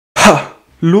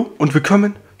Hallo und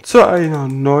willkommen zu einer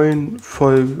neuen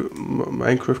Folge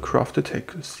Minecraft Crafted Tech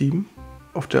 7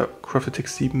 auf der Crafted Tech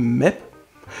 7 Map.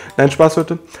 Nein, Spaß,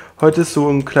 Leute. Heute ist so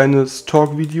ein kleines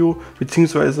Talk-Video,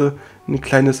 beziehungsweise ein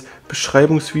kleines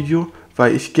Beschreibungsvideo,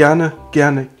 weil ich gerne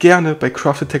bei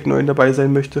Crafted Tech 9 dabei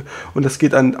sein möchte. Und das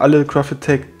geht an alle Crafted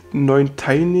Tech 9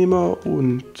 Teilnehmer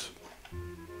und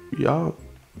ja,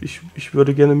 ich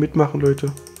würde gerne mitmachen,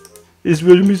 Leute. Es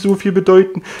würde mich so viel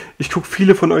bedeuten. Ich gucke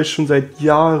viele von euch schon seit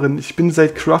Jahren. Ich bin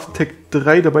seit Crafted Tech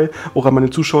 3 dabei. Auch an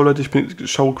meine Zuschauer, Leute. Ich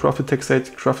schaue Crafted Tech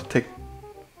seit Crafted Tech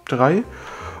 3.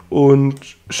 Und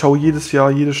schaue jedes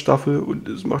Jahr, jede Staffel. Und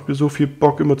es macht mir so viel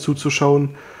Bock, immer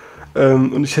zuzuschauen.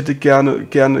 Und ich hätte gerne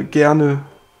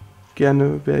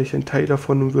wäre ich ein Teil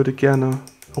davon und würde gerne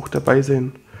auch dabei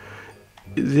sein.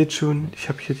 Ihr seht schon, ich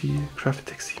habe hier die Crafted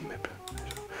Tech 7 Map.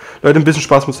 Leute, ein bisschen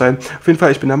Spaß muss sein. Auf jeden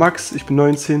Fall, ich bin der Max, ich bin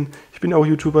 19, ich bin auch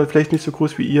YouTuber, vielleicht nicht so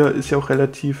groß wie ihr, ist ja auch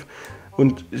relativ.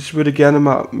 Und ich würde gerne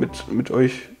mal mit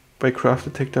euch bei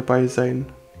Crafted Tech dabei sein.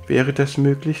 Wäre das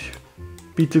möglich?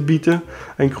 Bitte, bitte.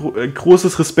 Ein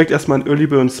großes Respekt erstmal an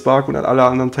Earlyboy und Spark und an alle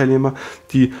anderen Teilnehmer,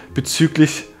 die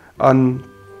bezüglich an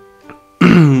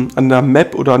der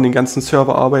Map oder an den ganzen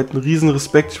Server arbeiten. Riesen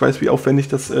Respekt, ich weiß, wie aufwendig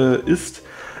das ist.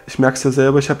 Ich merke es ja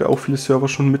selber, ich habe ja auch viele Server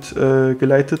schon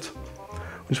mitgeleitet.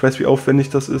 Und ich weiß, wie aufwendig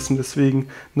das ist und deswegen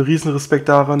ein riesen Respekt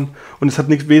daran. Und es hat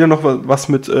weder noch was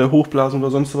mit Hochblasen oder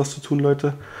sonst was zu tun,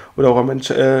 Leute. Oder auch an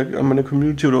meine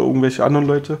Community oder irgendwelche anderen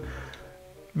Leute.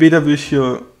 Weder will ich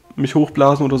hier mich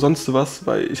hochblasen oder sonst was,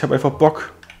 weil ich habe einfach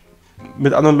Bock,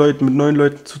 mit anderen Leuten, mit neuen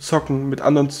Leuten zu zocken, mit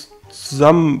anderen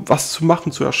zusammen was zu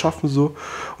machen, zu erschaffen so.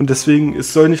 Und deswegen,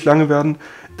 es soll nicht lange werden.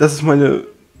 Das ist mein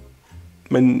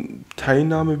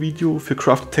Teilnahmevideo für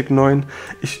Crafted Tech 9.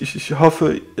 Ich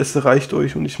hoffe, es erreicht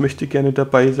euch und ich möchte gerne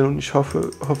dabei sein und ich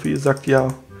hoffe, ihr sagt ja.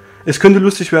 Es könnte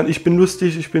lustig werden, ich bin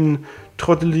lustig, ich bin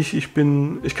trottelig, ich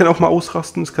kann auch mal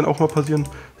ausrasten, es kann auch mal passieren,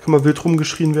 kann mal wild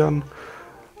rumgeschrien werden.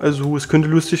 Also es könnte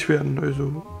lustig werden,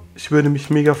 also ich würde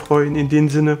mich mega freuen. In dem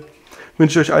Sinne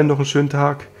wünsche ich euch allen noch einen schönen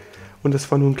Tag und das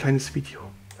war nur ein kleines Video.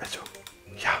 Also,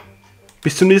 ja,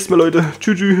 bis zum nächsten Mal, Leute.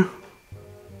 Tschüss.